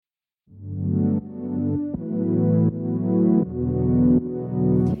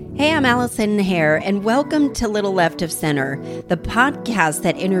Hey, I'm Allison Hare, and welcome to Little Left of Center, the podcast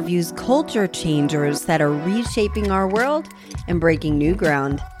that interviews culture changers that are reshaping our world and breaking new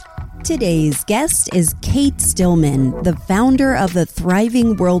ground. Today's guest is Cate Stillman, the founder of the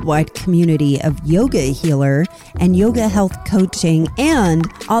thriving worldwide community of Yogahealer and yoga health coaching,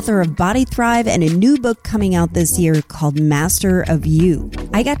 and author of Body Thrive and a new book coming out this year called Master of You.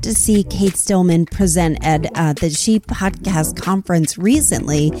 I got to see Cate Stillman present at the She Podcast Conference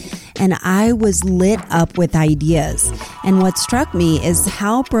recently, and I was lit up with ideas. And what struck me is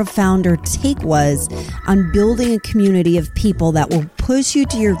how profound her take was on building a community of people that will push you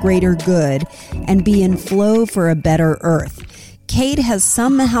to your greater good and be in flow for a better earth. Cate has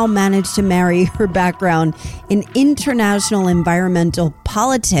somehow managed to marry her background in international environmental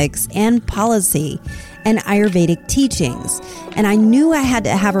politics and policy and Ayurvedic teachings. And I knew I had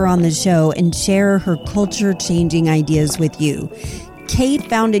to have her on the show and share her culture-changing ideas with you. Cate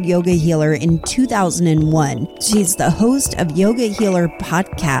founded Yogahealer in 2001. She's the host of Yogahealer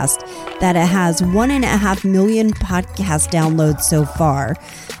podcast that has 1.5 million podcast downloads so far,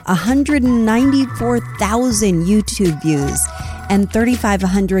 194,000 YouTube views, and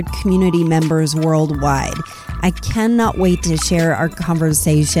 3,500 community members worldwide. I cannot wait to share our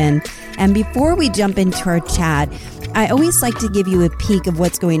conversation. And before we jump into our chat, I always like to give you a peek of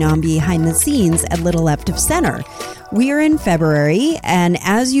what's going on behind the scenes at Little Left of Center. We are in February, and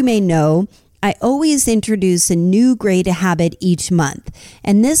as you may know, I always introduce a new great habit each month.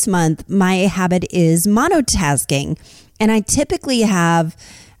 And this month, my habit is monotasking. And I typically have,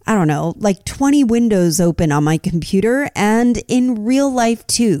 like 20 windows open on my computer and in real life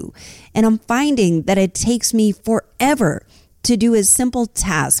too. And I'm finding that it takes me forever to do a simple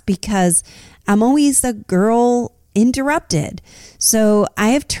task because I'm always the girl interrupted. So I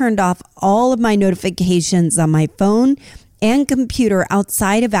have turned off all of my notifications on my phone and computer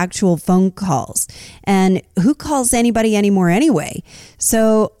outside of actual phone calls. And who calls anybody anymore anyway?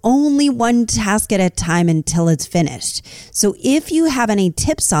 So only one task at a time until it's finished. So if you have any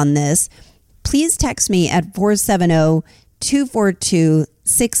tips on this, please text me at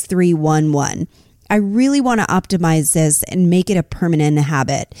 470-242-6311. I really want to optimize this and make it a permanent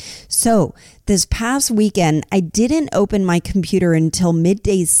habit. So this past weekend, I didn't open my computer until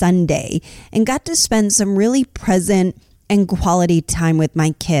midday Sunday and got to spend some really present and quality time with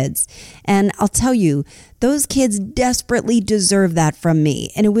my kids. And I'll tell you, those kids desperately deserve that from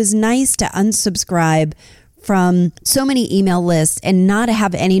me. And it was nice to unsubscribe from so many email lists and not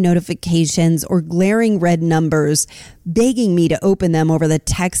have any notifications or glaring red numbers begging me to open them over the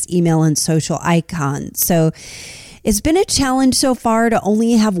text, email, and social icons. So it's been a challenge so far to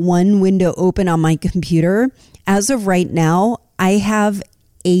only have one window open on my computer. As of right now, I have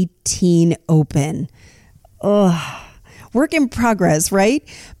 18 open. Ugh. Work in progress, right?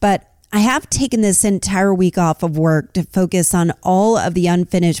 But I have taken this entire week off of work to focus on all of the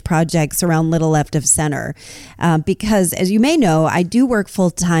unfinished projects around Little Left of Center. Because as you may know, I do work full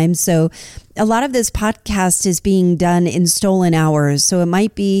time. So a lot of this podcast is being done in stolen hours. So it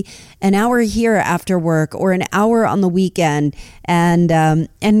might be an hour here after work or an hour on the weekend and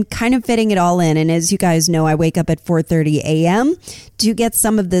kind of fitting it all in. And as you guys know, I wake up at 4:30 a.m. to get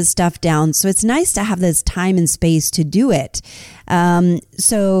some of this stuff down. So it's nice to have this time and space to do it.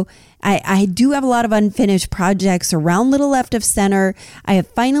 So I do have a lot of unfinished projects around Little Left of Center. I have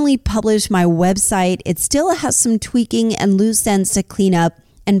finally published my website. It still has some tweaking and loose ends to clean up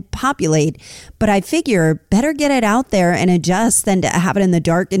and populate, but I figure better get it out there and adjust than to have it in the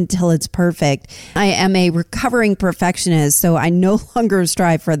dark until it's perfect. I am a recovering perfectionist, so I no longer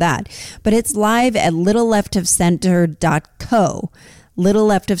strive for that, but it's live at littleleftofcenter.co,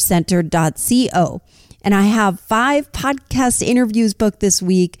 littleleftofcenter.co. And I have 5 podcast interviews booked this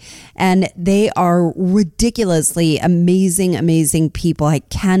week, and they are ridiculously amazing, amazing people. I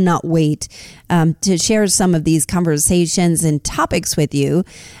cannot wait to share some of these conversations and topics with you.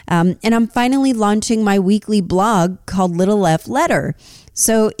 And I'm finally launching my weekly blog called Little Left Letter.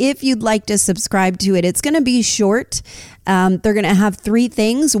 So if you'd like to subscribe to it, it's going to be short. They're going to have 3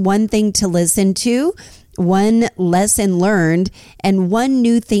 things, 1 thing to listen to, 1 lesson learned, and 1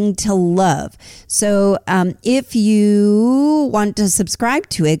 new thing to love. So if you want to subscribe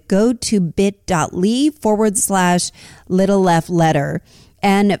to it, go to bit.ly/Little Left Letter.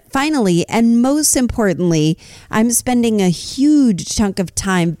 And finally, and most importantly, I'm spending a huge chunk of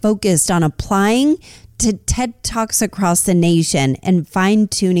time focused on applying to TED Talks across the nation and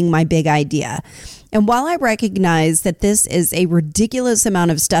fine-tuning my big idea. And while I recognize that this is a ridiculous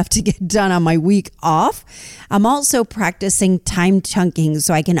amount of stuff to get done on my week off, I'm also practicing time chunking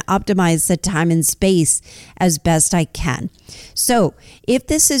so I can optimize the time and space as best I can. So if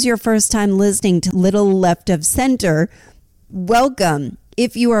this is your first time listening to Little Left of Center, welcome.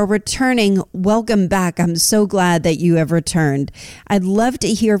 If you are returning, welcome back. I'm so glad that you have returned. I'd love to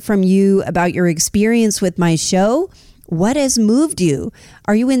hear from you about your experience with my show. What has moved you?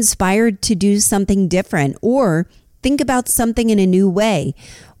 Are you inspired to do something different or think about something in a new way?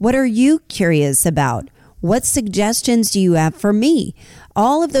 What are you curious about? What suggestions do you have for me?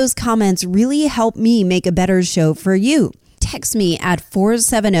 All of those comments really help me make a better show for you. Text me at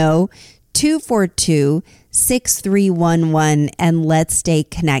 470-242-6311 and let's stay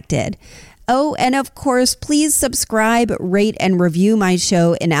connected. Oh, and of course, please subscribe, rate, and review my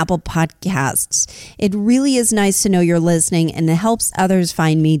show in Apple Podcasts. It really is nice to know you're listening and it helps others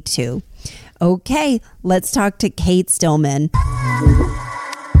find me too. Okay, let's talk to Cate Stillman.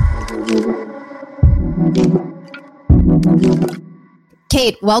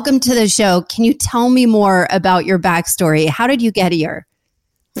 Cate, welcome to the show. Can you tell me more about your backstory? How did you get here?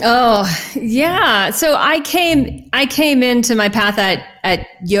 Oh, yeah. So I came into my path at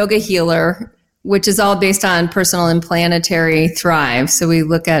Yogahealer, which is all based on personal and planetary thrive. So we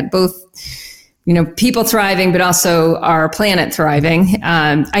look at both, people thriving, but also our planet thriving.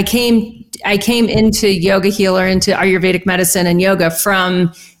 I came into Yogahealer, into Ayurvedic medicine and yoga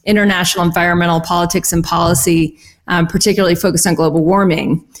from international environmental politics and policy, particularly focused on global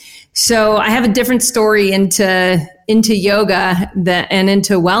warming. So I have a different story into yoga and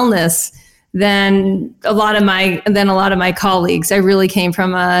into wellness than a lot of my colleagues. I really came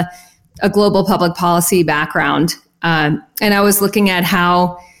from a global public policy background, and I was looking at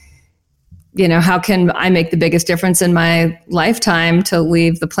how can I make the biggest difference in my lifetime to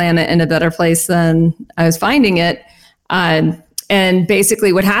leave the planet in a better place than I was finding it. And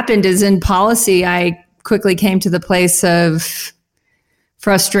basically, what happened is in policy, I quickly came to the place of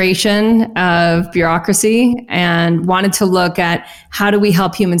frustration of bureaucracy and wanted to look at how do we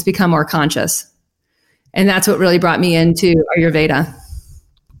help humans become more conscious. And that's what really brought me into Ayurveda.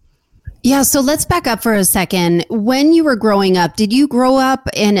 Yeah, so let's back up for a second. When you were growing up, did you grow up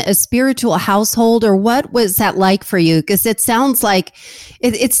in a spiritual household, or what was that like for you? Because it sounds like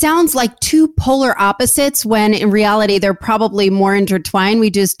two polar opposites when in reality they're probably more intertwined.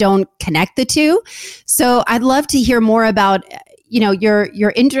 We just don't connect the two. So I'd love to hear more about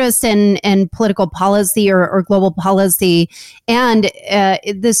your interest in political policy or global policy and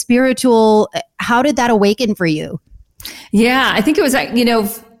the spiritual. How did that awaken for you? Yeah, I think it was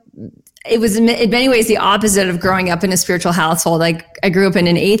it was in many ways the opposite of growing up in a spiritual household. I grew up in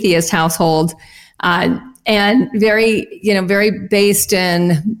an atheist household, and very based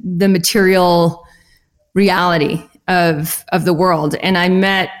in the material reality of the world. And I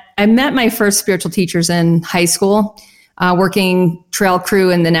met my first spiritual teachers in high school. Working trail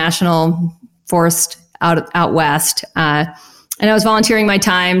crew in the national forest out west. And I was volunteering my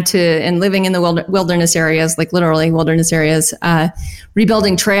time and living in the wilderness areas, like literally wilderness areas,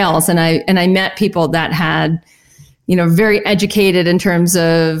 rebuilding trails. And I met people that had, very educated in terms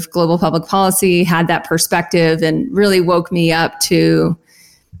of global public policy, had that perspective, and really woke me up to,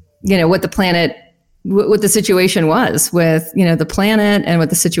 what the situation was with, the planet, and what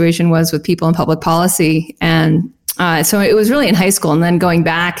the situation was with people in public policy. And so it was really in high school, and then going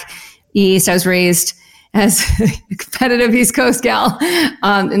back east, I was raised as a competitive East Coast gal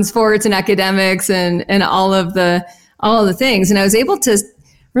in sports and academics and all of the things. And I was able to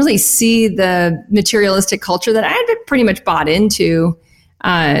really see the materialistic culture that I had pretty much bought into,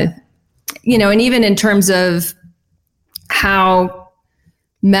 and even in terms of how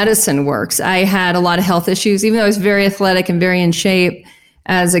medicine works. I had a lot of health issues, even though I was very athletic and very in shape.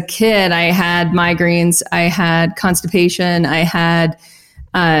 As a kid, I had migraines, I had constipation, I had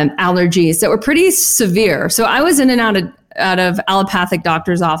allergies that were pretty severe. So I was in and out of allopathic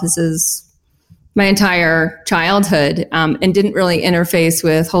doctors' offices my entire childhood, and didn't really interface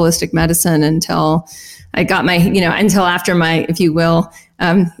with holistic medicine until I got until after my, if you will,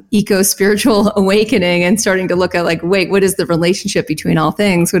 eco-spiritual awakening and starting to look at what is the relationship between all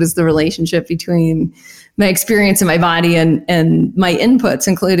things? What is the relationship between my experience in my body and my inputs,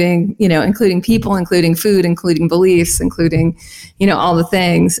 including people, including food, including beliefs, including, all the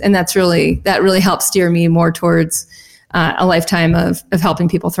things. And that really helped steer me more towards a lifetime of helping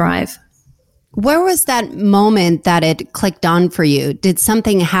people thrive. Where was that moment that it clicked on for you? Did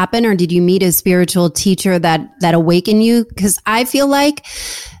something happen, or did you meet a spiritual teacher that awakened you? Because I feel like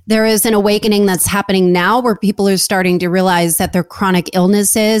there is an awakening that's happening now where people are starting to realize that their chronic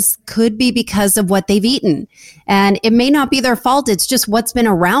illnesses could be because of what they've eaten. And it may not be their fault. It's just what's been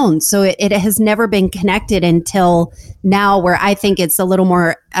around. So it has never been connected until now, where I think it's a little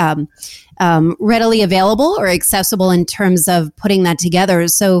more readily available or accessible in terms of putting that together.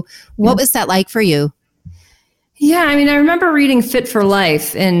 So what was that like for you? Yeah, I mean, I remember reading Fit for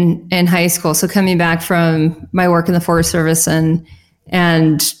Life in high school. So coming back from my work in the Forest Service and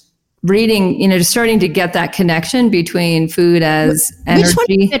reading, just starting to get that connection between food as energy. Which one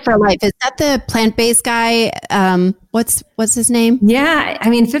is Fit for Life? Is that the plant-based guy? What's his name? Yeah, I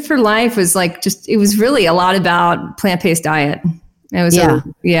mean, Fit for Life was like it was really a lot about plant-based diet. It was,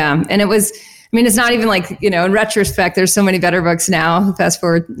 and it was, I mean, it's not even like, in retrospect, there's so many better books now, fast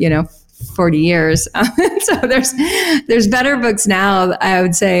forward, 40 years. So there's better books now, I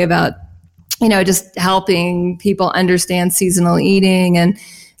would say, about, just helping people understand seasonal eating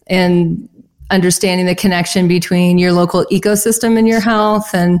and understanding the connection between your local ecosystem and your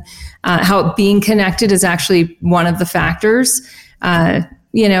health, and how being connected is actually one of the factors, and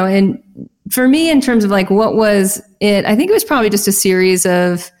for me, in terms of like, what was it? I think it was probably just a series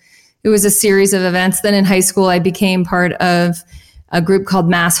of events. Then in high school, I became part of a group called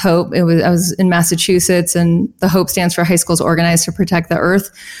Mass Hope. I was in Massachusetts, and the HOPE stands for High Schools Organized to Protect the Earth.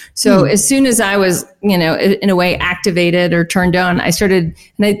 So as soon as I was, in a way activated or turned on, I started,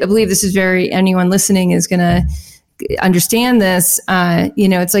 and I believe this is anyone listening is going to understand this.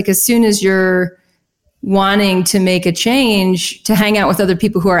 It's like, as soon as you're wanting to make a change, to hang out with other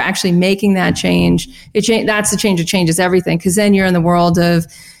people who are actually making that change, that's the change that changes everything. Because then you're in the world of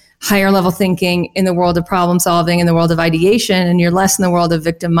higher level thinking, in the world of problem solving, in the world of ideation, and you're less in the world of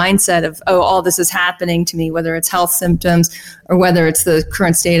victim mindset of, oh, all this is happening to me, whether it's health symptoms or whether it's the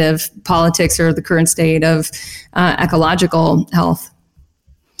current state of politics or the current state of ecological health.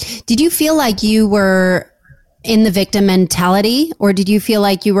 Did you feel like you were in the victim mentality, or did you feel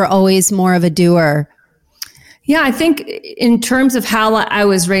like you were always more of a doer? Yeah, I think in terms of how I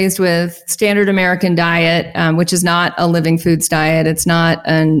was raised with standard American diet, which is not a living foods diet, it's not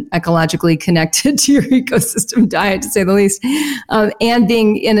an ecologically connected to your ecosystem diet, to say the least, and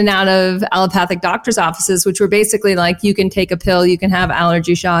being in and out of allopathic doctors' offices, which were basically like, you can take a pill, you can have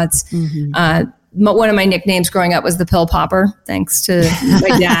allergy shots. One of my nicknames growing up was the pill popper, thanks to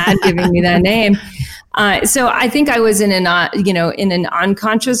my dad giving me that name. So I think I was in an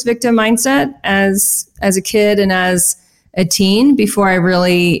unconscious victim mindset as a kid and as a teen before I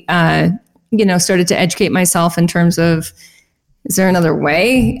really, started to educate myself in terms of, is there another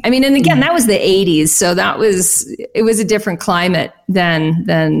way? I mean, and again, that was the 80s. So it was a different climate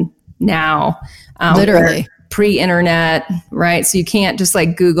than now. Literally. Pre-internet, right? So you can't just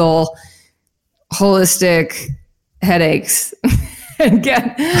like Google holistic headaches and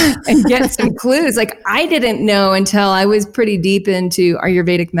get some clues. Like, I didn't know until I was pretty deep into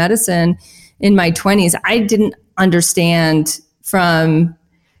Ayurvedic medicine in my 20s. I didn't understand from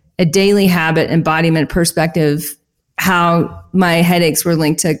a daily habit embodiment perspective how my headaches were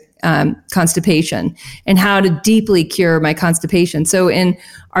linked to constipation and how to deeply cure my constipation. So in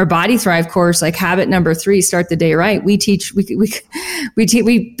our Body Thrive course, like habit number 3, start the day right, we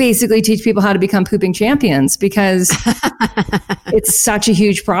basically teach people how to become pooping champions, because it's such a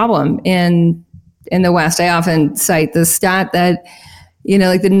huge problem in the West. I often cite the stat that,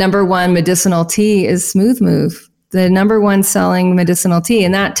 like the number one medicinal tea is Smooth Move, the number one selling medicinal tea.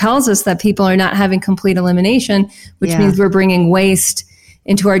 And that tells us that people are not having complete elimination, which means we're bringing waste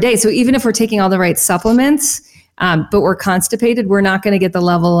into our day. So even if we're taking all the right supplements, but we're constipated, we're not going to get the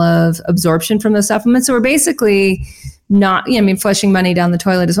level of absorption from those supplements. So we're basically not, flushing money down the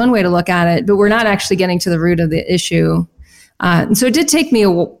toilet is one way to look at it, but we're not actually getting to the root of the issue. And so it did take me,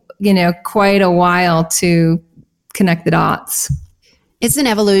 quite a while to connect the dots. It's an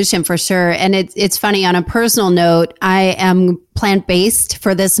evolution for sure. And it's funny, on a personal note, I am plant-based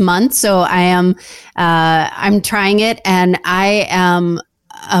for this month. So I'm trying it, and I am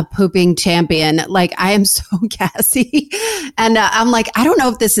a pooping champion. Like, I am so gassy, and I'm like, I don't know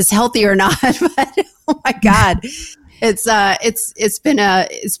if this is healthy or not, but oh my God, it's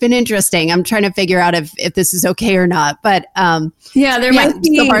been interesting. I'm trying to figure out if this is okay or not, but there might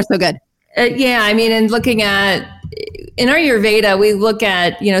be, so far so good. And looking at, in our Ayurveda, we look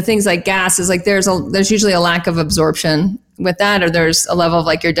at, things like gases, like there's usually a lack of absorption with that, or there's a level of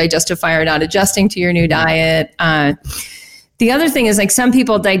like your digestive fire not adjusting to your new diet. The other thing is, like, some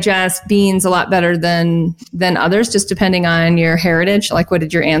people digest beans a lot better than others, just depending on your heritage. Like, what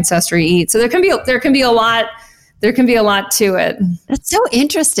did your ancestry eat? So there can be a lot there can be a lot to it. That's so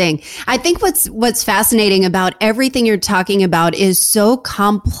interesting. I think what's fascinating about everything you're talking about is so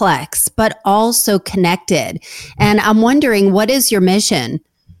complex, but also connected. And I'm wondering, what is your mission?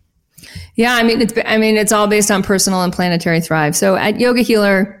 Yeah, it's all based on personal and planetary thrive. So at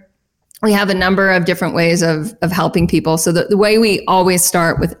Yogahealer, we have a number of different ways of helping people. So the way we always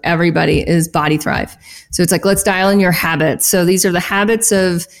start with everybody is body thrive. So it's like, let's dial in your habits. So these are the habits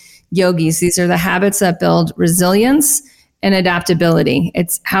of yogis. These are the habits that build resilience and adaptability.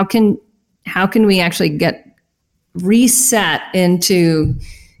 It's how can we actually get reset into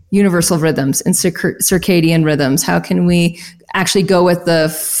universal rhythms and circadian rhythms? How can we actually go with the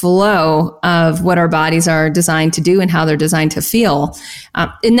flow of what our bodies are designed to do and how they're designed to feel?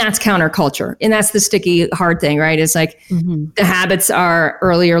 And that's counterculture. And that's the sticky, hard thing, right? It's like the habits are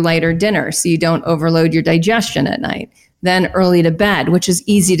earlier, lighter dinner, so you don't overload your digestion at night. Then early to bed, which is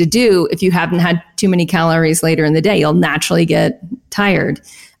easy to do if you haven't had too many calories later in the day. You'll naturally get tired.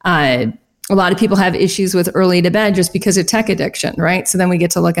 A lot of people have issues with early to bed just because of tech addiction, right? So then we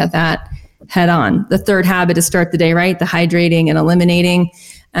get to look at that head on. The third habit is start the day right, the hydrating and eliminating.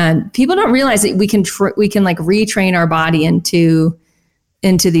 And people don't realize that we can like retrain our body into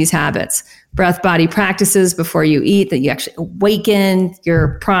these habits. Breath body practices before you eat, that you actually awaken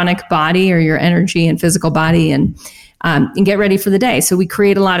your pranic body or your energy and physical body and get ready for the day. So we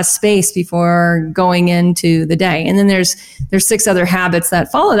create a lot of space before going into the day. And then there's 6 other habits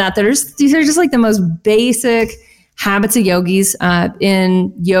that follow that. These are just like the most basic habits of yogis.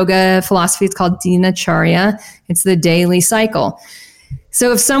 In yoga philosophy, it's called dinacharya. It's the daily cycle.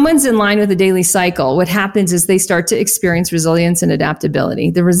 So if someone's in line with the daily cycle, what happens is they start to experience resilience and adaptability.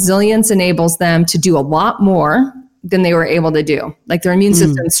 The resilience enables them to do a lot more than they were able to do. Like their immune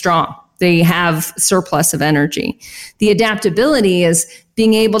system's strong. They have surplus of energy. The adaptability is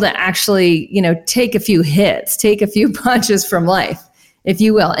being able to actually, take a few hits, take a few punches from life, if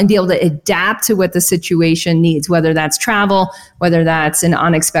you will, and be able to adapt to what the situation needs, whether that's travel, whether that's an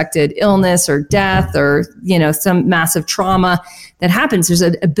unexpected illness or death or, some massive trauma that happens. There's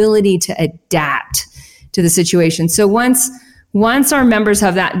an ability to adapt to the situation. So once our members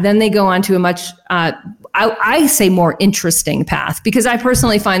have that, then they go on to a much, I say more interesting path, because I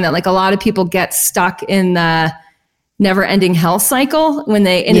personally find that like a lot of people get stuck in the never ending health cycle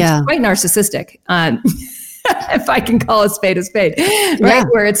it's quite narcissistic. If I can call a spade, right? Yeah.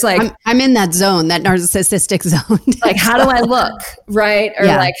 Where it's like, I'm in that zone, that narcissistic zone. Like, how do I look? Right. Or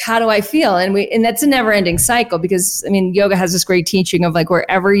like, how do I feel? And that's a never ending cycle, because yoga has this great teaching of like,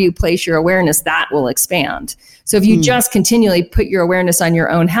 wherever you place your awareness, that will expand. So if you just continually put your awareness on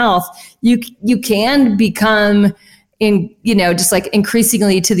your own health, you can become just like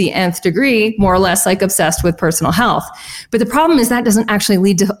increasingly to the nth degree, more or less like obsessed with personal health. But the problem is that doesn't actually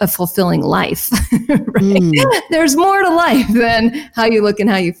lead to a fulfilling life, right? There's more to life than how you look and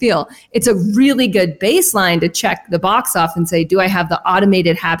how you feel. It's a really good baseline to check the box off and say, do I have the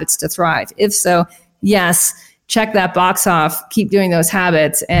automated habits to thrive? If so, yes, check that box off, keep doing those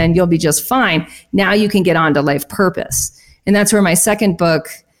habits, and you'll be just fine. Now you can get on to life purpose. And that's where my second book,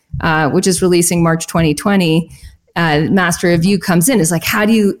 which is releasing March 2020, Mastery of You, comes in. Is like, how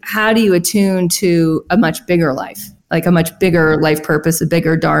do you attune to a much bigger life, like a much bigger life purpose, a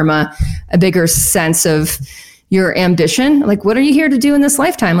bigger dharma, a bigger sense of your ambition? Like, what are you here to do in this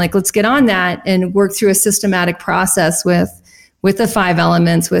lifetime? Like, let's get on that and work through a systematic process with the 5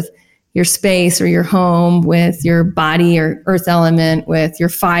 elements, with your space or your home, with your body or earth element, with your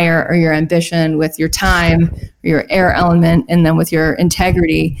fire or your ambition, with your time or your air element, and then with your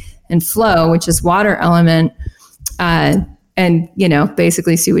integrity and flow, which is water element. And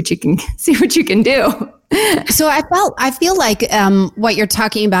basically see what you can do. So I feel like what you're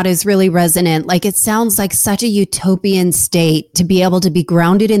talking about is really resonant. Like, it sounds like such a utopian state to be able to be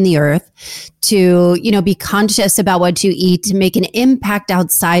grounded in the earth, to, be conscious about what you eat, to make an impact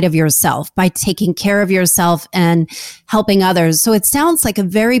outside of yourself by taking care of yourself and helping others. So it sounds like a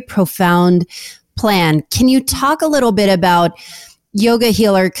very profound plan. Can you talk a little bit about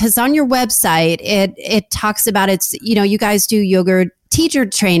Yogahealer? Because on your website, it talks about you guys do yoga teacher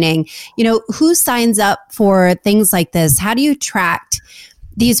training. Who signs up for things like this? How do you attract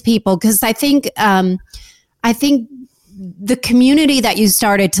these people? Because I think the community that you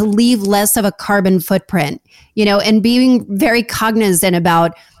started to leave less of a carbon footprint, and being very cognizant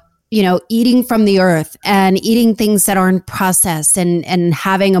about, eating from the earth and eating things that aren't processed and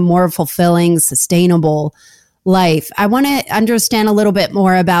having a more fulfilling, sustainable life. I want to understand a little bit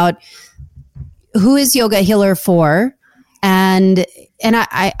more about who is Yogahealer for, and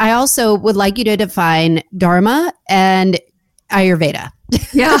I also would like you to define dharma and Ayurveda.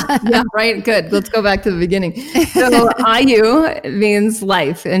 Yeah, right. Good. Let's go back to the beginning. So Ayu means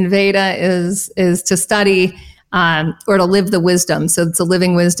life, and Veda is to study or to live the wisdom. So it's a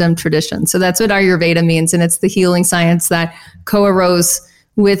living wisdom tradition. So that's what Ayurveda means, and it's the healing science that co-arose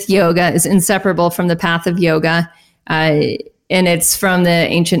with yoga, is inseparable from the path of yoga, and it's from the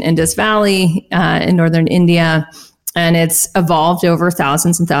ancient Indus Valley in northern India, and it's evolved over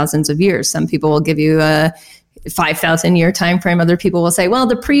thousands and thousands of years. Some people will give you a 5,000 year time frame. Other people will say, well,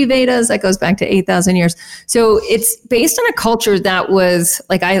 the pre-Vedas, that goes back to 8,000 years. So it's based on a culture that was,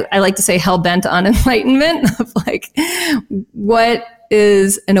 like, I like to say, hell-bent on enlightenment of like, what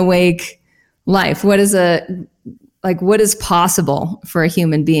is an awake life? What is possible for a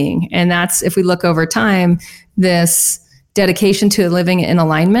human being? And that's, if we look over time, this dedication to living in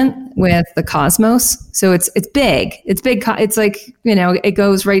alignment with the cosmos. So it's big. It's big. It's like, it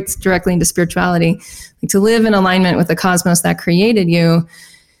goes right directly into spirituality. Like, to live in alignment with the cosmos that created you.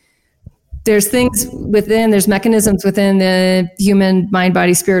 There's things within, there's mechanisms within the human mind,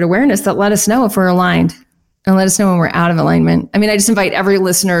 body, spirit awareness that let us know if we're aligned and let us know when we're out of alignment. I mean, I just invite every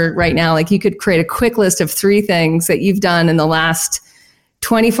listener right now, like, you could create a quick list of 3 things that you've done in the last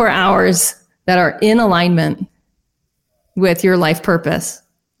 24 hours that are in alignment with your life purpose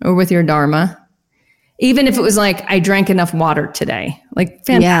or with your dharma. Even if it was like, I drank enough water today, like,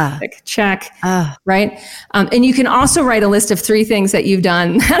 fantastic, check, right? And you can also write a list of 3 things that you've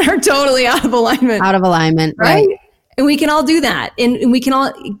done that are totally out of alignment. Out of alignment, right? And we can all do that. And we can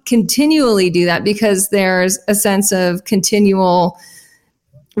all continually do that, because there's a sense of continual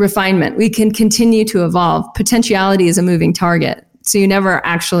refinement. We can continue to evolve. Potentiality is a moving target. So you never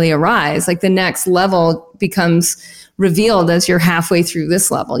actually arise. Like, the next level becomes revealed as you're halfway through this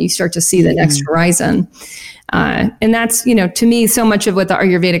level. You start to see the next horizon. And that's, to me, so much of what the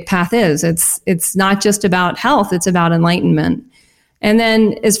Ayurvedic path is. It's not just about health, it's about enlightenment. And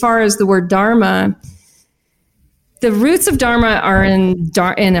then, as far as the word dharma, the roots of dharma are in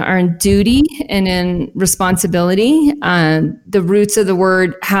duty and in responsibility. The roots of the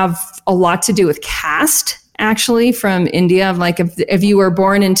word have a lot to do with caste, actually, from India. Like, if you were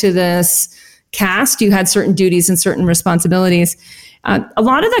born into this caste, you had certain duties and certain responsibilities. A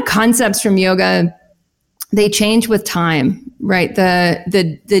lot of the concepts from yoga, they change with time, right?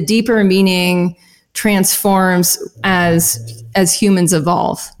 The deeper meaning transforms as humans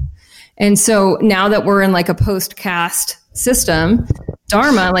evolve. And so now that we're in like a post-caste system,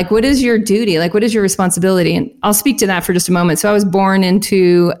 dharma, like, what is your duty? Like, what is your responsibility? And I'll speak to that for just a moment. So I was born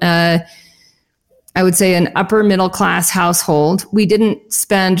into I would say an upper middle class household. We didn't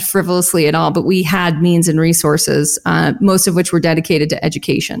spend frivolously at all, but we had means and resources, most of which were dedicated to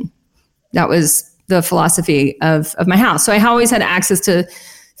education. That was the philosophy of my house. So I always had access to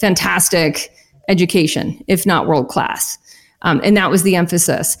fantastic education, if not world class. And that was the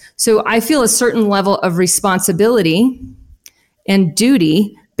emphasis. So I feel a certain level of responsibility and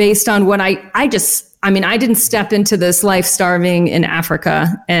duty based on what I didn't step into this life starving in Africa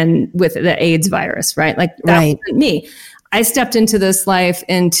and with the AIDS virus, right? Like, that wasn't me. I stepped into this life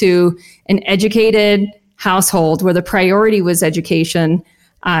into an educated household where the priority was education.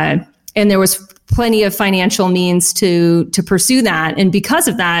 And there was plenty of financial means to pursue that. And because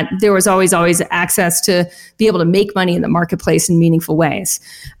of that, there was always access to be able to make money in the marketplace in meaningful ways.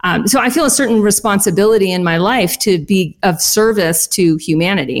 So I feel a certain responsibility in my life to be of service to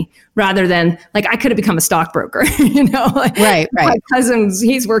humanity, rather than, like, I could have become a stockbroker, Right. My cousin,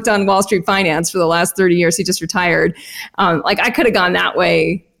 he's worked on Wall Street finance for the last 30 years. He just retired. I could have gone that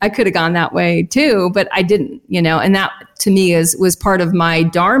way. I could have gone that way too, but I didn't, and that to me was part of my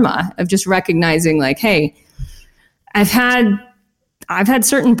dharma of just recognizing, like, hey, I've had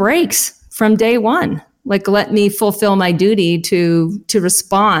certain breaks from day one. Like, let me fulfill my duty to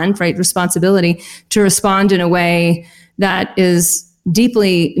respond, right? Responsibility to respond in a way that is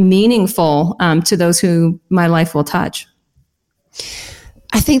deeply meaningful to those who my life will touch.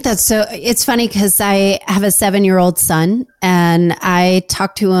 I think it's funny because I have a 7-year-old son, and I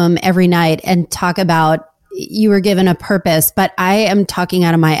talk to him every night and talk about, you were given a purpose, but I am talking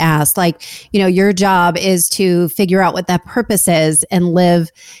out of my ass. Like, your job is to figure out what that purpose is and live,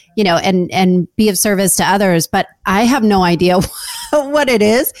 and be of service to others. But I have no idea what it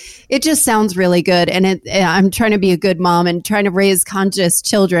is. It just sounds really good. And I'm trying to be a good mom and trying to raise conscious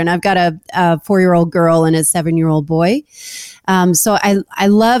children. I've got a 4-year-old girl and a 7-year-old boy. So I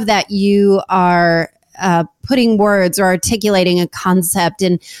love that you are putting words or articulating a concept.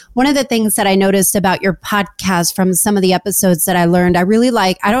 And one of the things that I noticed about your podcast from some of the episodes that I learned, I really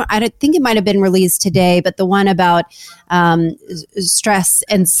like, I don't think it might have been released today, but the one about stress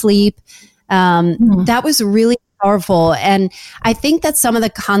and sleep, that was really powerful. And I think that some of the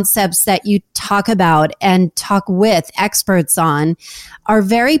concepts that you talk about and talk with experts on are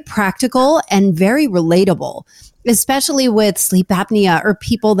very practical and very relatable, especially with sleep apnea or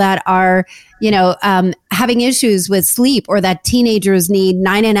people that are, having issues with sleep, or that teenagers need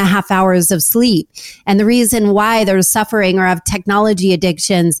 9.5 hours of sleep. And the reason why they're suffering or have technology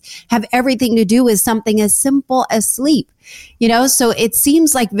addictions have everything to do with something as simple as sleep. So it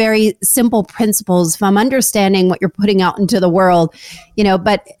seems like very simple principles if I'm understanding what you're putting out into the world,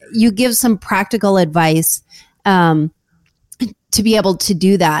 but you give some practical advice to be able to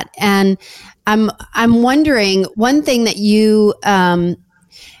do that. And I'm wondering, one thing that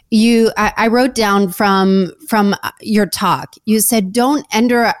I wrote down from your talk. You said, don't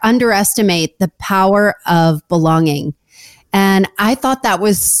underestimate the power of belonging. And I thought that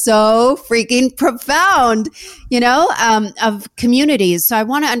was so freaking profound, of communities. So I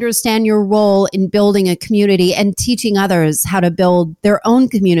want to understand your role in building a community and teaching others how to build their own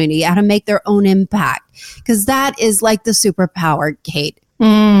community, how to make their own impact, because that is like the superpower, Cate.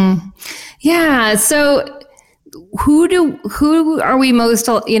 Yeah. So who are we most,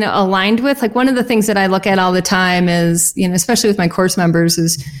 aligned with? Like, one of the things that I look at all the time is, especially with my course members,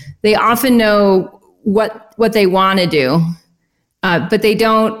 is they often know what they want to do, but they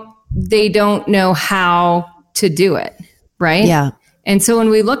don't know how to do it. Right. Yeah. And so when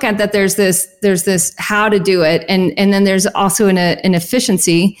we look at that, there's this how to do it. And then there's also an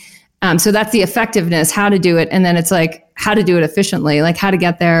efficiency. So that's the effectiveness, how to do it. And then it's like how to do it efficiently, like how to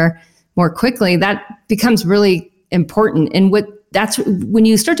get there more quickly. That becomes really important. And that's when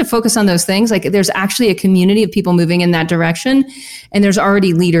you start to focus on those things, like there's actually a community of people moving in that direction. And there's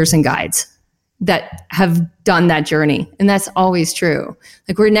already leaders and guides that have done that journey. And that's always true.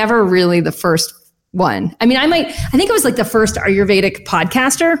 Like, we're never really the first one. I mean, I think I was like the first Ayurvedic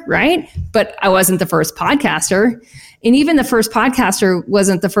podcaster, right? But I wasn't the first podcaster. And even the first podcaster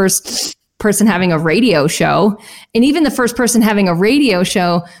wasn't the first person having a radio show. And even the first person having a radio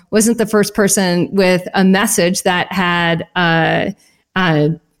show wasn't the first person with a message that had a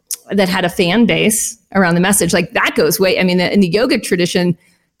fan base around the message. Like, that goes way, in the yoga tradition,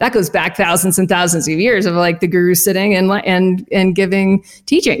 that goes back thousands and thousands of years of like the guru sitting and giving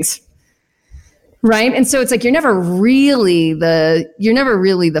teachings. Right. And so it's like, you're never really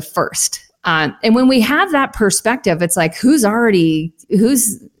the first. And when we have that perspective, it's like, who's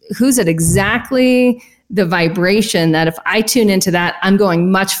at exactly the vibration that if I tune into that, I'm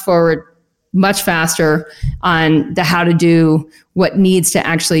going much forward, much faster on the how to do what needs to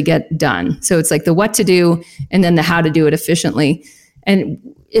actually get done. So it's like the what to do and then the how to do it efficiently. And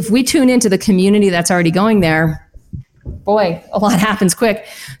if we tune into the community that's already going there, boy, a lot happens quick.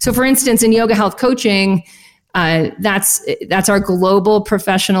 So for instance, in yoga health coaching, that's our global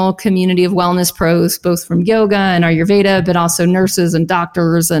professional community of wellness pros, both from yoga and Ayurveda, but also nurses and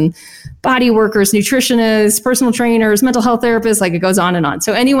doctors and body workers, nutritionists, personal trainers, mental health therapists, like it goes on and on.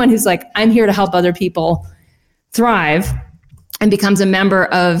 So anyone who's like, I'm here to help other people thrive and becomes a member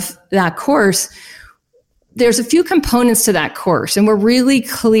of that course, there's a few components to that course. And we're really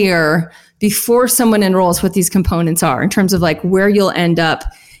clear before someone enrolls what these components are in terms of like where you'll end up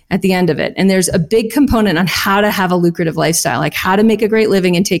at the end of it. And there's a big component on how to have a lucrative lifestyle, like how to make a great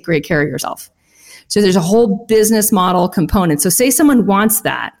living and take great care of yourself. So there's a whole business model component. So say someone wants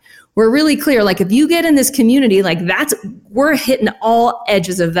that. We're really clear, like if you get in this community, like we're hitting all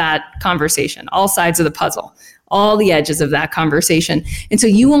edges of that conversation, all sides of the puzzle, all the edges of that conversation. And so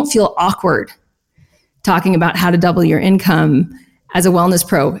you won't feel awkward talking about how to double your income as a wellness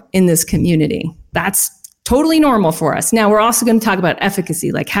pro in this community. That's totally normal for us. Now, we're also going to talk about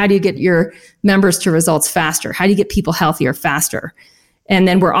efficacy, like how do you get your members to results faster? How do you get people healthier faster? And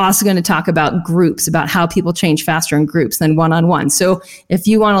then we're also going to talk about groups, about how people change faster in groups than one-on-one. So if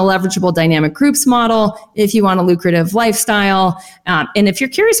you want a leverageable dynamic groups model, if you want a lucrative lifestyle, and if you're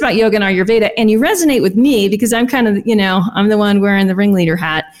curious about yoga and Ayurveda and you resonate with me, because I'm kind of, I'm the one wearing the ringleader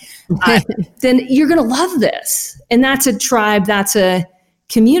hat, then you're going to love this. And that's a tribe, that's a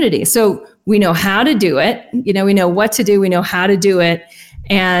community. So we know how to do it. We know what to do. We know how to do it.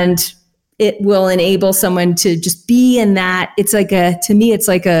 And it will enable someone to just be in that. It's like to me, it's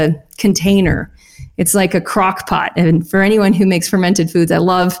like a container. It's like a crock pot. And for anyone who makes fermented foods, I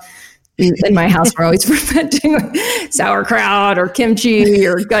love, in my house, we're always fermenting sauerkraut or kimchi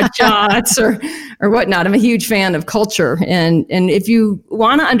or gutshots or whatnot. I'm a huge fan of culture. And if you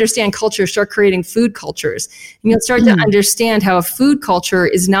want to understand culture, start creating food cultures. And you'll start to understand how a food culture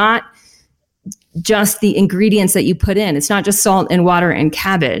is not just the ingredients that you put in. It's not just salt and water and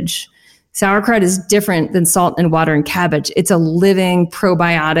cabbage. Sauerkraut is different than salt and water and cabbage. It's a living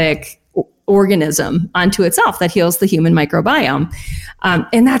probiotic organism unto itself that heals the human microbiome.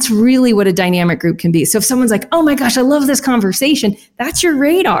 And that's really what a dynamic group can be. So if someone's like, oh my gosh, I love this conversation, that's your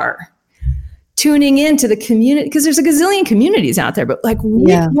radar. Tuning into the community, because there's a gazillion communities out there, but like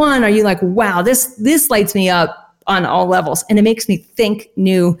which one are you like, wow, this lights me up on all levels, and it makes me think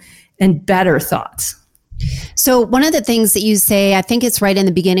new and better thoughts. So one of the things that you say, I think it's right in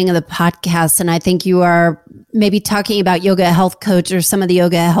the beginning of the podcast, and I think you are maybe talking about Yoga Health Coach or some of the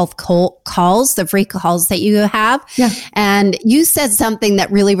Yoga Health calls, the free calls that you have. Yeah. And you said something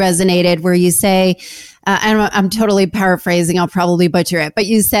that really resonated where you say, and I'm totally paraphrasing, I'll probably butcher it, but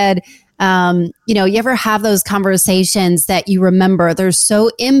you said, you ever have those conversations that you remember, they're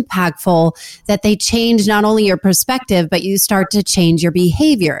so impactful that they change not only your perspective, but you start to change your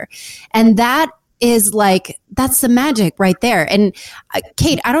behavior. And that is like, that's the magic right there. And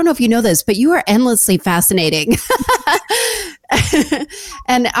Cate, I don't know if you know this, but you are endlessly fascinating.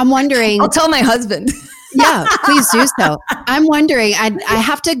 And I'm wondering. I'll tell my husband. Yeah, please do so. I'm wondering, I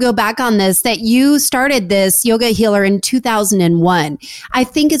have to go back on this, that you started this Yogahealer in 2001. I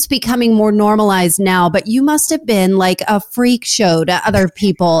think it's becoming more normalized now, but you must have been like a freak show to other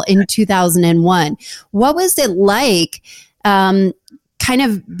people in 2001. What was it like, kind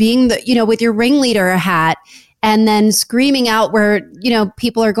of being with your ringleader hat and then screaming out where,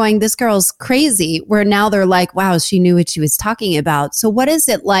 people are going, this girl's crazy, where now they're like, wow, she knew what she was talking about. So what is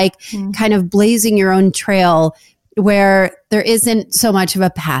it like kind of blazing your own trail where there isn't so much of a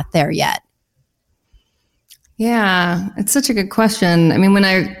path there yet? Yeah, it's such a good question. I mean, when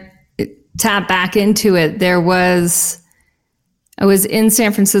I tap back into it, I was in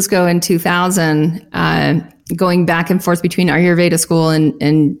San Francisco in 2000, going back and forth between Ayurveda school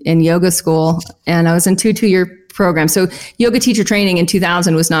and yoga school. And I was in two-year programs. So yoga teacher training in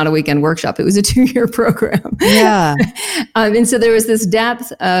 2000 was not a weekend workshop. It was a 2-year program. Yeah. And so there was this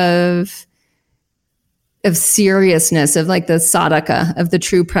depth of seriousness, of like the sadhaka, of the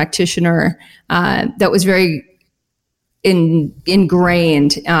true practitioner, that was very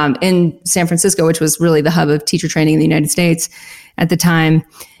ingrained in San Francisco, which was really the hub of teacher training in the United States at the time.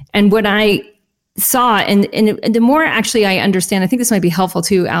 And what I saw, and the more actually I understand, I think this might be helpful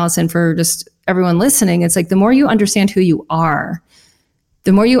too, Allison, for just everyone listening. It's like the more you understand who you are,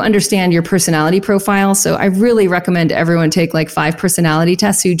 the more you understand your personality profile. So I really recommend everyone take like 5 personality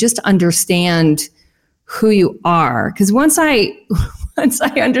tests so you just understand who you are. Because once I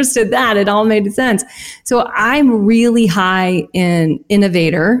understood that, it all made sense. So I'm really high in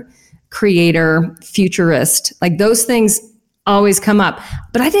innovator, creator, futurist. Like those things always come up.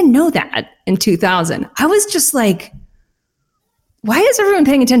 But I didn't know that in 2000. I was just like, why is everyone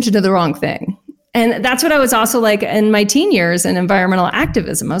paying attention to the wrong thing? And that's what I was also like in my teen years in environmental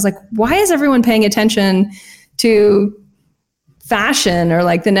activism. I was like, why is everyone paying attention to fashion or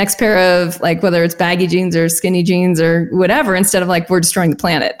like the next pair of like, whether it's baggy jeans or skinny jeans or whatever, instead of like, we're destroying the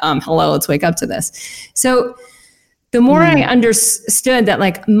planet. Hello, let's wake up to this. So the more I understood that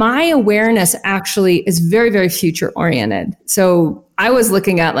like my awareness actually is very, very future oriented. So I was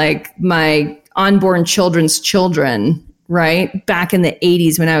looking at like my unborn children's children, right? Back in the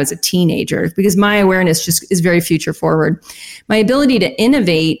 80s when I was a teenager, because my awareness just is very future forward. My ability to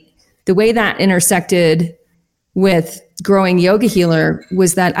innovate, the way that intersected with growing Yogahealer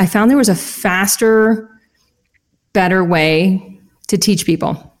was that I found there was a faster, better way to teach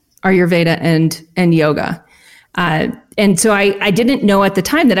people Ayurveda and yoga. And so I didn't know at the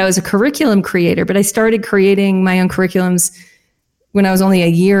time that I was a curriculum creator, but I started creating my own curriculums when I was only a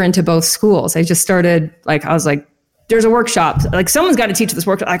year into both schools. I just started I was like, there's a workshop, like someone's got to teach this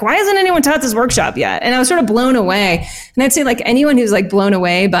workshop. Like, why hasn't anyone taught this workshop yet? And I was sort of blown away. And I'd say like anyone who's like blown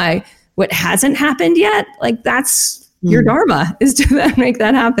away by what hasn't happened yet, like that's your dharma, is to then make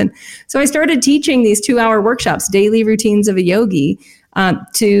that happen. So I started teaching these 2-hour workshops, daily routines of a yogi,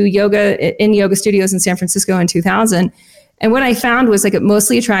 to yoga in yoga studios in San Francisco in 2000. And what I found was like it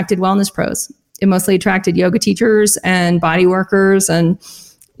mostly attracted wellness pros. It mostly attracted yoga teachers and body workers and,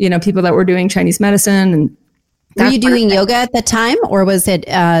 people that were doing Chinese medicine. And were you doing yoga at the time, or was it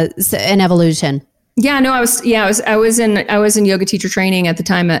an evolution? Yeah, no, I was in yoga teacher training at the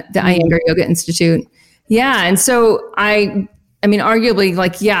time at the Iyengar Yoga Institute. Yeah. And so I mean, arguably,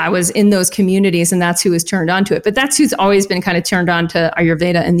 I was in those communities and that's who was turned on to it. But that's who's always been kind of turned on to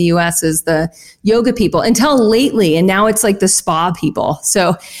Ayurveda in the US is the yoga people until lately. And now it's like the spa people.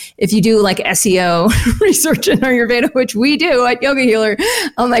 So if you do like SEO research in Ayurveda, which we do at Yogahealer,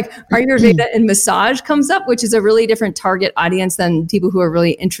 like Ayurveda and massage comes up, which is a really different target audience than people who are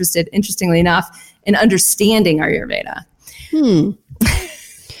really interested, interestingly enough, in understanding Ayurveda.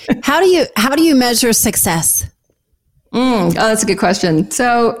 How do you measure success? Oh, that's a good question.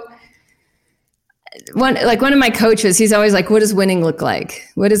 So one of my coaches, he's always like, what does winning look like?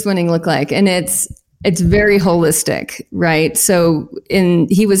 What does winning look like? And it's very holistic, right? So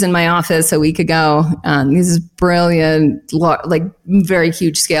he was in my office a week ago. He's a brilliant, like very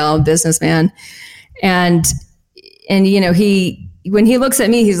huge scale businessman. And when he looks at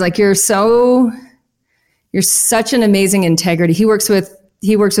me, he's like, you're such an amazing integrity. He works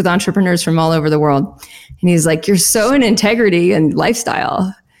with entrepreneurs from all over the world. And he's like, you're so in integrity and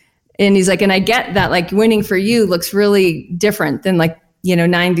lifestyle. And he's like, and I get that like winning for you looks really different than like,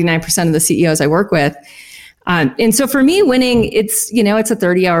 99% of the CEOs I work with. And so for me, winning, it's a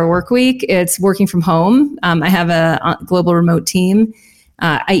 30-hour work week. It's working from home. I have a global remote team.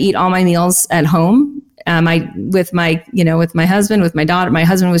 I eat all my meals at home. With my husband, with my daughter. My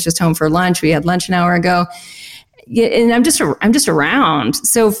husband was just home for lunch. We had lunch an hour ago. And I'm just around.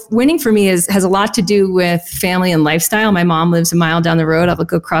 So winning for me has a lot to do with family and lifestyle. My mom lives a mile down the road. I'll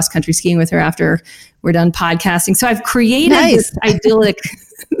go cross country skiing with her after we're done podcasting. So I've created this idyllic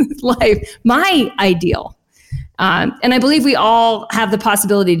life, my ideal. And I believe we all have the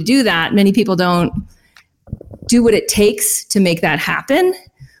possibility to do that. Many people don't do what it takes to make that happen.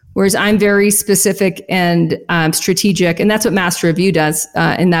 Whereas I'm very specific and strategic. And that's what Master of You does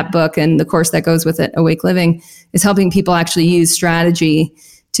in that book, and the course that goes with it, Awake Living, is helping people actually use strategy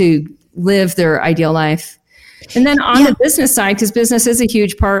to live their ideal life. And then on the business side, because business is a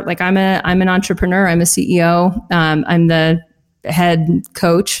huge part, like I'm an entrepreneur, I'm a CEO, I'm the head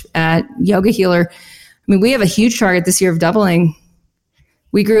coach at Yogahealer. I mean, we have a huge target this year of doubling.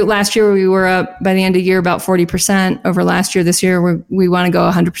 We grew last year. We were up by the end of the year about 40% over last year. This year, we want to go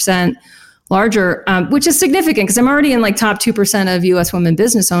 100% larger, which is significant because I'm already in like top 2% of U.S. women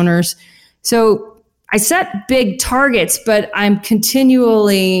business owners. So I set big targets, but I'm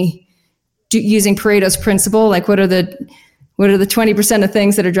continually using Pareto's principle. Like, what are the 20% of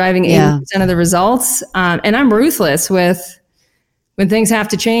things that are driving 80% of the results? And I'm ruthless with when things have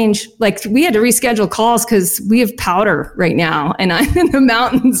to change. Like, we had to reschedule calls because we have powder right now, and I'm in the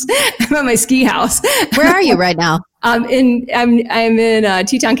mountains. I'm at my ski house. Where are you right now? I'm in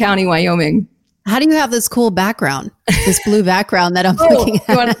Teton County, Wyoming. How do you have this cool background, this blue background that I'm looking at?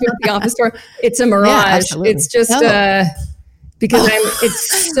 You want to be at the office door? It's a mirage. It's just because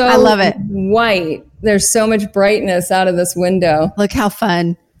it's so I love it. White. There's so much brightness out of this window. Look how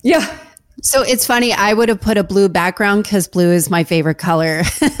fun. Yeah. So it's funny. I would have put a blue background because blue is my favorite color.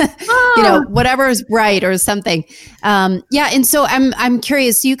 Whatever is bright or something. And so I'm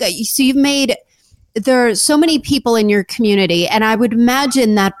curious. You've made. There are so many people in your community, and I would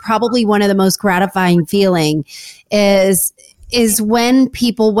imagine that probably one of the most gratifying feeling is when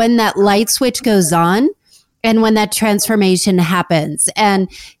that light switch goes on and when that transformation happens.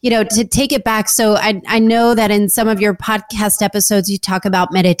 And, to take it back. So I know that in some of your podcast episodes, you talk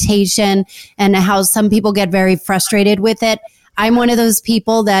about meditation and how some people get very frustrated with it. I'm one of those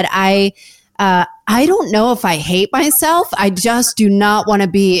people that I don't know if I hate myself. I just do not want to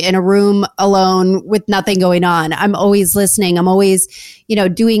be in a room alone with nothing going on. I'm always listening. I'm always,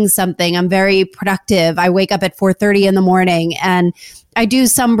 doing something. I'm very productive. I wake up at 4:30 in the morning and I do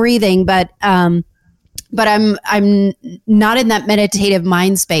some breathing, but I'm not in that meditative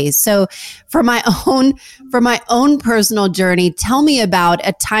mind space. So for my own personal journey, tell me about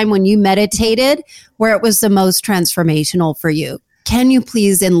a time when you meditated where it was the most transformational for you. Can you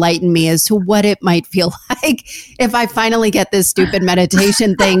please enlighten me as to what it might feel like if I finally get this stupid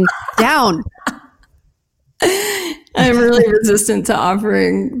meditation thing down? I'm really resistant to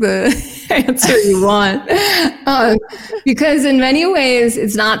offering the answer you want because in many ways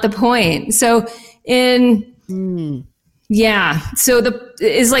it's not the point. So the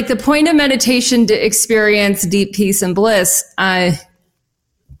point of meditation to experience deep peace and bliss.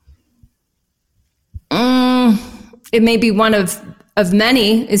 It may be one of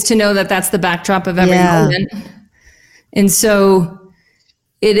many, is to know that that's the backdrop of every moment. And so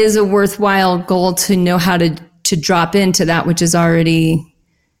it is a worthwhile goal to know how to drop into that which is already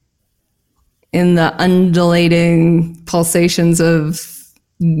in the undulating pulsations of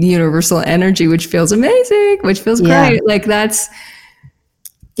universal energy, which feels amazing, which feels great. Like it's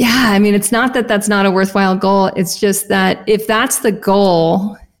not that that's not a worthwhile goal. It's just that if that's the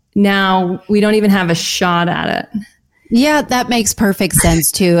goal, now we don't even have a shot at it. Yeah, that makes perfect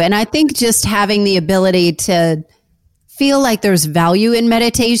sense too. And I think just having the ability to feel like there's value in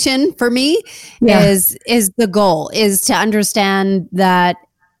meditation for me is the goal, is to understand that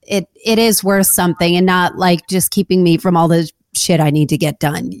it is worth something and not like just keeping me from all the shit I need to get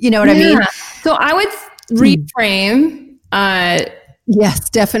done. You know what I mean? So I would reframe. Yes,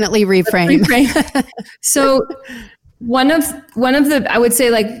 definitely reframe. So one of the, I would say,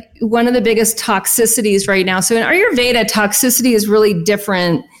 like, one of the biggest toxicities right now. So in Ayurveda, toxicity is really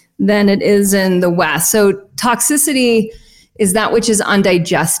different than it is in the West. So toxicity is that which is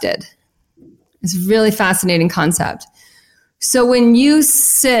undigested. It's a really fascinating concept. So when you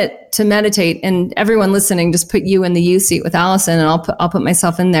sit to meditate, and everyone listening, just put you in the you seat with Allison, and I'll put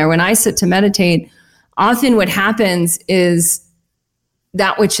myself in there. When I sit to meditate, often what happens is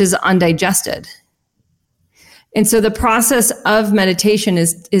that which is undigested. And so the process of meditation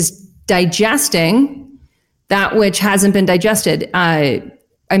is digesting that which hasn't been digested. I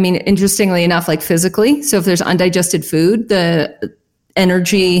mean, interestingly enough, like physically. So if there's undigested food, the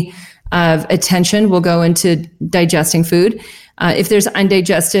energy of attention will go into digesting food. If there's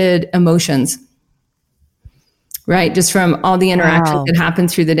undigested emotions, right? Just from all the interactions that happen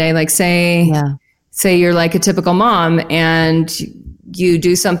through the day, like say you're like a typical mom and you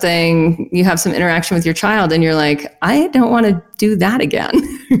do something, you have some interaction with your child and you're like, I don't want to do that again,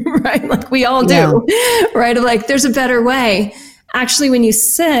 right? Like we all do, right? Like there's a better way. Actually, when you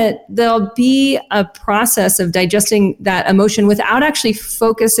sit, there'll be a process of digesting that emotion without actually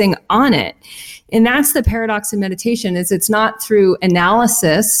focusing on it. And that's the paradox in meditation, is it's not through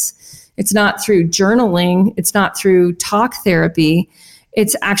analysis, it's not through journaling, it's not through talk therapy.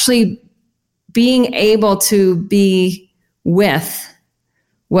 It's actually being able to be with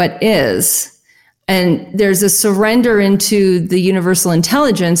what is. And there's a surrender into the universal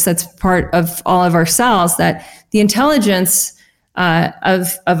intelligence that's part of all of our cells, that the intelligence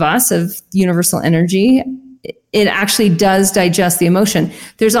of us, of universal energy, it actually does digest the emotion.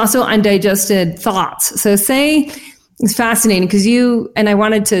 There's also undigested thoughts. So say, it's fascinating because and I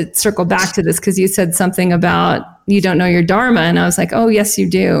wanted to circle back to this because you said something about you don't know your dharma. And I was like, oh, yes, you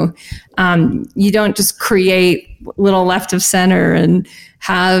do. You don't just create little left of center and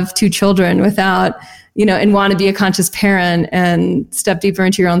have 2 children without, and want to be a conscious parent and step deeper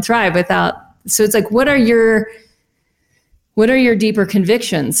into your own thrive without. So it's like, what are your deeper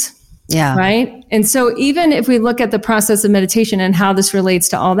convictions? Yeah. Right. And so even if we look at the process of meditation and how this relates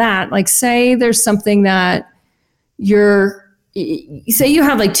to all that, like say there's something that say you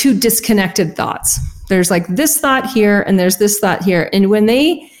have like 2 disconnected thoughts. There's like this thought here and there's this thought here. And when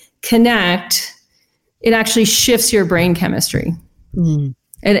they connect, it actually shifts your brain chemistry. Mm.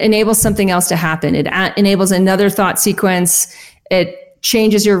 It enables something else to happen. It enables another thought sequence. It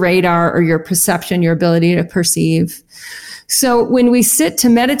changes your radar or your perception, your ability to perceive. So when we sit to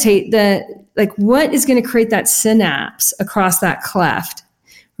meditate, what is going to create that synapse across that cleft,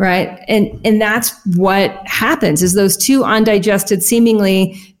 right? And that's what happens, is those 2 undigested,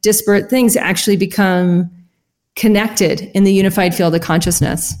 seemingly disparate things actually become connected in the unified field of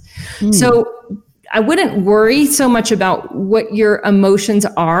consciousness. Mm. So I wouldn't worry so much about what your emotions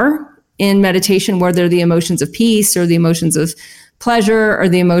are in meditation, whether the emotions of peace or the emotions of pleasure or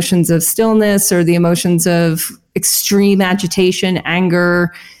the emotions of stillness or the emotions of extreme agitation,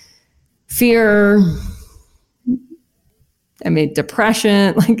 anger, fear,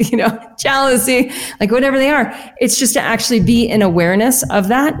 depression, jealousy, whatever they are. It's just to actually be in awareness of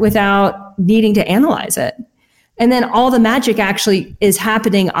that without needing to analyze it. And then all the magic actually is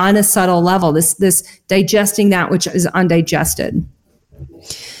happening on a subtle level, this digesting that which is undigested.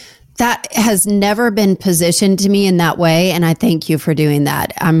 That has never been positioned to me in that way, and I thank you for doing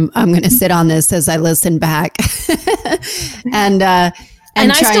that. I'm going to sit on this as I listen back and try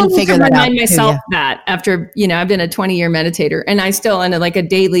and figure that out. I remind myself that after I've been a 20-year meditator, and I still on a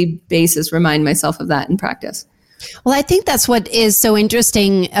daily basis remind myself of that in practice. Well, I think that's what is so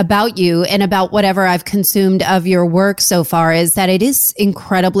interesting about you and about whatever I've consumed of your work so far, is that it is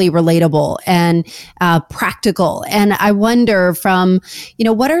incredibly relatable and practical. And I wonder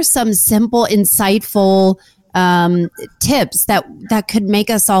what are some simple, insightful tips that could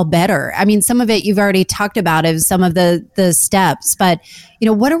make us all better? I mean, some of it you've already talked about of some of the steps, but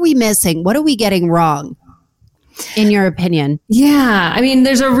what are we missing? What are we getting wrong, in your opinion? Yeah.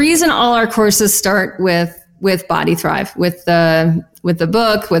 There's a reason all our courses start with Body Thrive, with the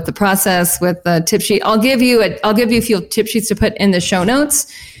book, with the process, with the tip sheet. I'll give you a few tip sheets to put in the show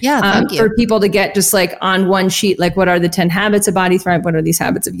notes. Yeah, thank you. For people to get just on one sheet, what are the 10 habits of Body Thrive? What are these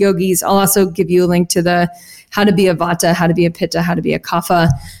habits of yogis? I'll also give you a link to the how to be a Vata, how to be a Pitta, how to be a Kapha,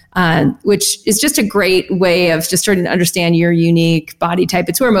 which is just a great way of just starting to understand your unique body type.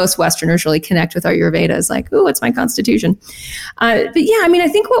 It's where most Westerners really connect with Ayurveda, is what's my constitution? But yeah, I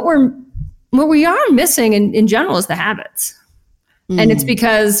think what we are missing in general is the habits. And it's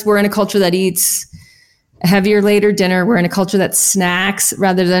because we're in a culture that eats a heavier, later dinner. We're in a culture that snacks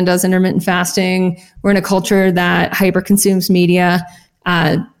rather than does intermittent fasting. We're in a culture that hyper consumes media.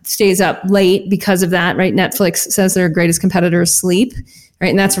 stays up late because of that, right? Netflix says their greatest competitor is sleep, right?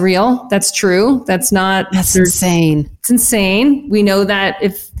 And that's real. That's true. That's insane. It's insane. We know that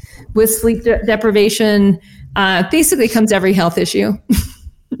if with sleep deprivation, basically comes every health issue.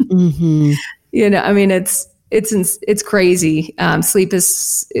 Mm-hmm. I mean, it's crazy. Sleep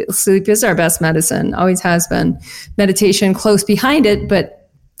is our best medicine. Always has been. Meditation close behind it, but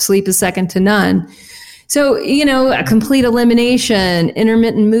sleep is second to none. So, a complete elimination,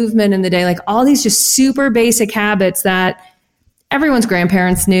 intermittent movement in the day, like all these just super basic habits that everyone's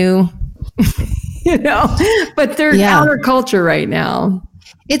grandparents knew, but they're counterculture right now.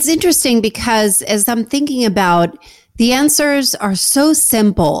 It's interesting because as I'm thinking about, the answers are so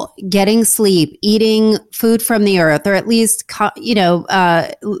simple: getting sleep, eating food from the earth, or at least,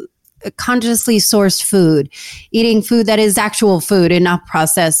 consciously sourced food, eating food that is actual food and not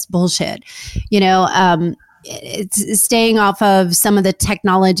processed bullshit. It's staying off of some of the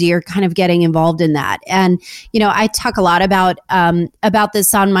technology or kind of getting involved in that. And, I talk a lot about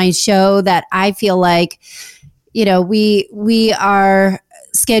this on my show, that I feel like, we are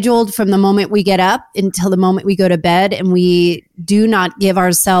scheduled from the moment we get up until the moment we go to bed, and we do not give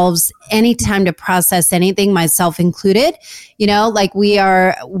ourselves any time to process anything, myself included. Like we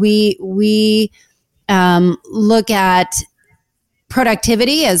look at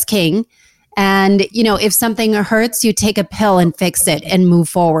productivity as king. And, if something hurts, you take a pill and fix it and move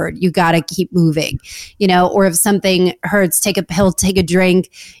forward. You got to keep moving, or if something hurts, take a pill, take a drink,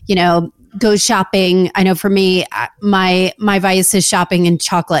 go shopping. I know for me, my vice is shopping and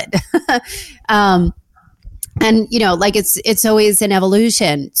chocolate. And, like it's always an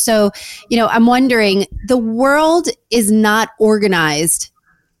evolution. So, I'm wondering, the world is not organized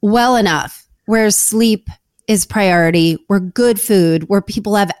well enough where sleep is priority, where good food, where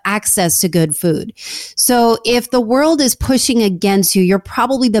people have access to good food. So if the world is pushing against you, you're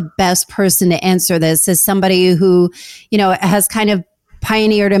probably the best person to answer this, as somebody who, has kind of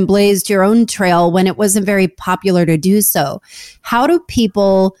pioneered and blazed your own trail when it wasn't very popular to do so. How do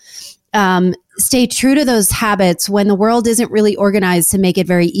people stay true to those habits when the world isn't really organized to make it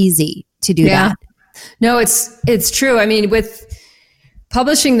very easy to do that? No, it's true. I mean, with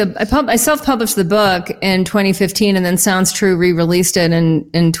publishing I self-published the book in 2015, and then Sounds True re-released it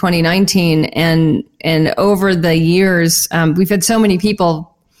in 2019. And over the years, we've had so many people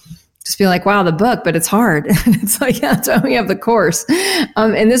just be like, wow, the book, but it's hard. It's like, yeah, so we have the course.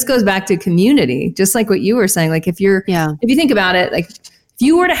 And this goes back to community, just like what you were saying. Like if you think about it, like if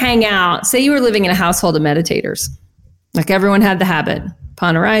you were to hang out, say you were living in a household of meditators, like everyone had the habit,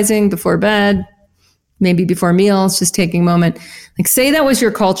 upon arising, before bed, maybe before meals, just taking a moment. Like say that was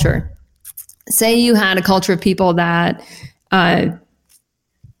your culture. Say you had a culture of people that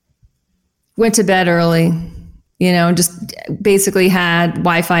went to bed early, just basically had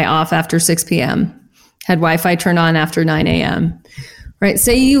Wi-Fi off after 6 p.m., had Wi-Fi turned on after 9 a.m., right?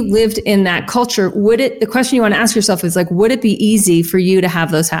 Say you lived in that culture. The question you want to ask yourself is like, would it be easy for you to have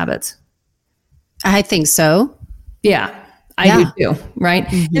those habits? I think so. Yeah, I do too, right?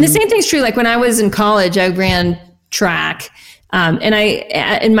 Mm-hmm. And the same thing's true. Like when I was in college, I ran track. And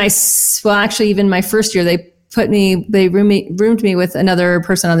even my first year, they roomed me with another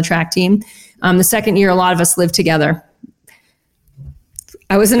person on the track team. The second year, a lot of us lived together.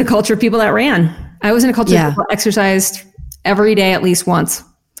 I was in a culture of people that ran. I was in a culture of people that exercised every day at least once.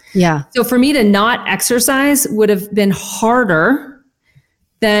 Yeah. So for me to not exercise would have been harder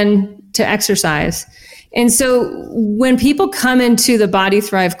than to exercise. And so when people come into the Body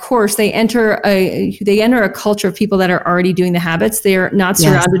Thrive course, they enter a culture of people that are already doing the habits. They are not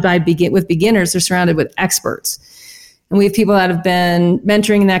surrounded with beginners. They're surrounded with experts. And we have people that have been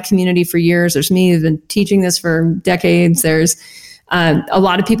mentoring in that community for years. There's me who's been teaching this for decades. There's a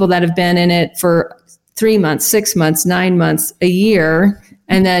lot of people that have been in it for 3 months, 6 months, 9 months, a year,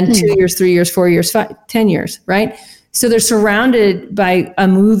 and then 2 years, 3 years, 4 years, 10 years, right? So they're surrounded by a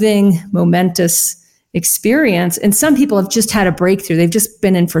moving, momentous experience. And some people have just had a breakthrough. They've just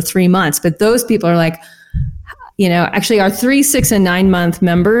been in for 3 months. But those people are like, actually our 3, 6, and 9 month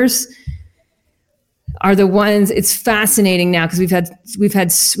members are the ones. It's fascinating now because we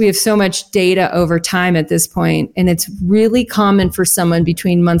have so much data over time at this point, and it's really common for someone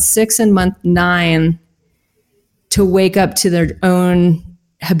between month 6 and month 9 to wake up to their own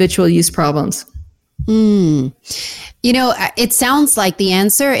habitual use problems. It sounds like the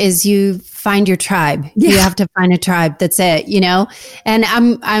answer is you find your tribe. Yeah. You have to find a tribe. That's it, And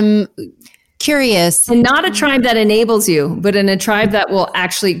I'm curious. And not a tribe that enables you, but in a tribe that will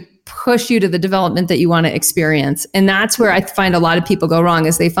actually push you to the development that you want to experience. And that's where I find a lot of people go wrong,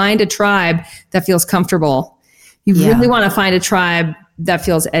 is they find a tribe that feels comfortable. You really want to find a tribe that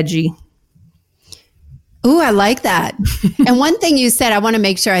feels edgy. Ooh, I like that. And one thing you said, I want to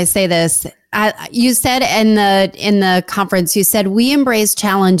make sure I say this. You said in the conference, you said, we embrace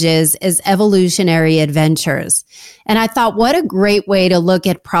challenges as evolutionary adventures. And I thought, what a great way to look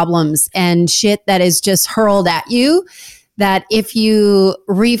at problems and shit that is just hurled at you, that if you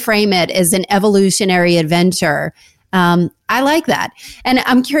reframe it as an evolutionary adventure, I like that. And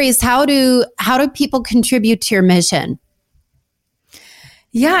I'm curious, how do people contribute to your mission?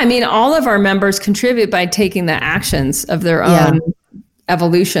 Yeah, I mean, all of our members contribute by taking the actions of their own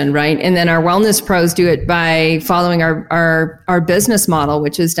evolution, right? And then our wellness pros do it by following our business model,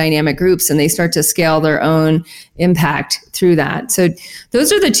 which is dynamic groups, and they start to scale their own impact through that. So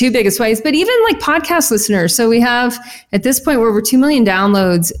those are the two biggest ways. But even like podcast listeners, so we have at this point we're over 2 million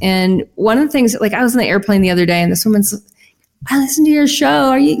downloads. And one of the things, like I was on the airplane the other day, and this woman's, I listen to your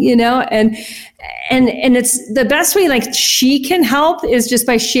show. Are you know, and it's the best way, like she can help is just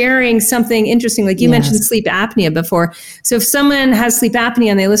by sharing something interesting. Like you mentioned sleep apnea before. So if someone has sleep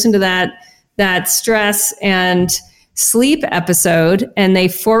apnea and they listen to that stress and sleep episode and they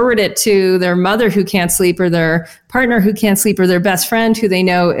forward it to their mother who can't sleep, or their partner who can't sleep, or their best friend who they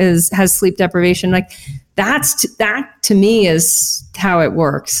know has sleep deprivation, like that to me is how it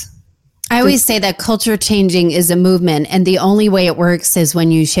works. I always say that culture changing is a movement, and the only way it works is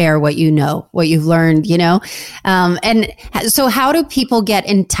when you share what you know, what you've learned, you know? And so how do people get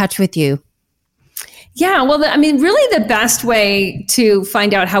in touch with you? Yeah, well, I mean, really the best way to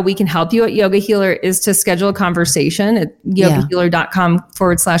find out how we can help you at Yogahealer is to schedule a conversation at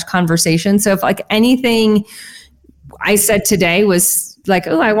yogahealer.com/conversation. So if like anything I said today was like,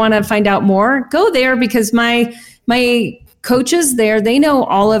 oh, I want to find out more, go there, because my coaches there, they know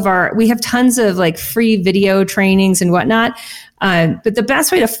we have tons of like free video trainings and whatnot. But the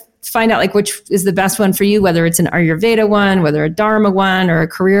best way to find out like which is the best one for you, whether it's an Ayurveda one, whether a Dharma one or a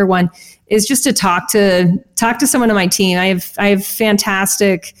career one, is just to talk to someone on my team. I have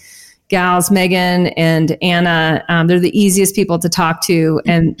fantastic gals, Megan and Anna. They're the easiest people to talk to,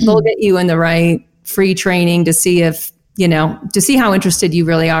 and they'll get you in the right free training to see if, to see how interested you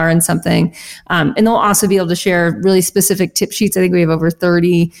really are in something. And they'll also be able to share really specific tip sheets. I think we have over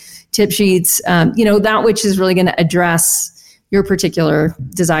 30 tip sheets, that which is really going to address your particular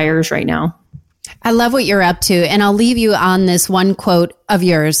desires right now. I love what you're up to. And I'll leave you on this one quote of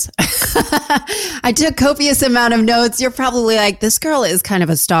yours. I took copious amount of notes. You're probably like, this girl is kind of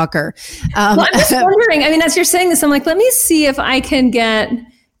a stalker. Well, I'm just wondering, as you're saying this, I'm like, let me see if I can get,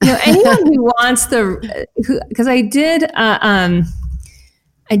 anyone who wants because I did a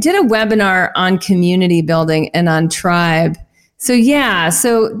webinar on community building and on tribe. So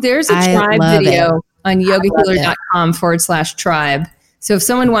there's a tribe video on yogahealer.com/tribe. So if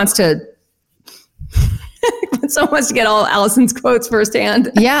someone wants to, get all Allison's quotes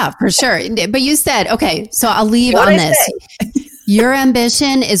firsthand. Yeah, for sure. But you said, okay, so I'll leave on this. Your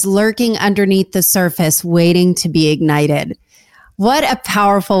ambition is lurking underneath the surface, waiting to be ignited. What a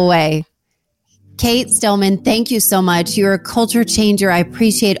powerful way. Cate Stillman, thank you so much. You're a culture changer. I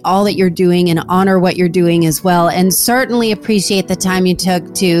appreciate all that you're doing and honor what you're doing as well. And certainly appreciate the time you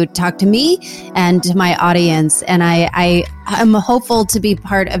took to talk to me and to my audience. And I'm hopeful to be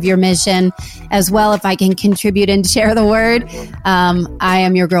part of your mission as well. If I can contribute and share the word, I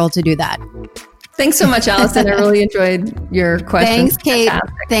am your girl to do that. Thanks so much, Allison. I really enjoyed your questions. Thanks, Cate.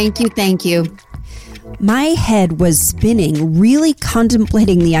 Fantastic. Thank you. My head was spinning, really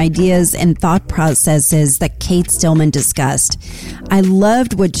contemplating the ideas and thought processes that Cate Stillman discussed. I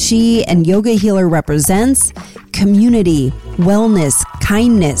loved what she and Yogahealer represents: community, wellness,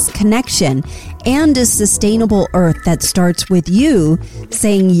 kindness, connection, and a sustainable earth that starts with you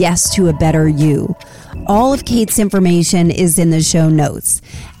saying yes to a better you. All of Cate's information is in the show notes.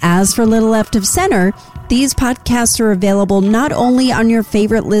 As for Little Left of Center, these podcasts are available not only on your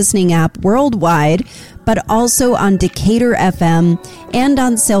favorite listening app worldwide, but also on Decatur FM and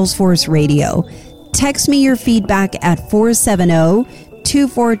on Salesforce Radio. Text me your feedback at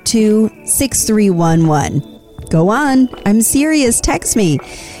 470-242-6311. Go on, I'm serious, text me.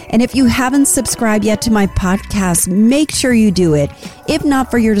 And if you haven't subscribed yet to my podcast, make sure you do it. If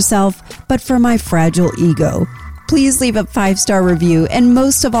not for yourself, but for my fragile ego. Please leave a 5-star review, and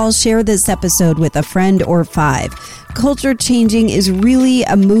most of all, share this episode with a friend or 5. Culture changing is really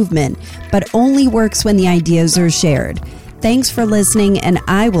a movement, but only works when the ideas are shared. Thanks for listening, and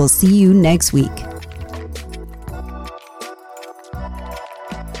I will see you next week.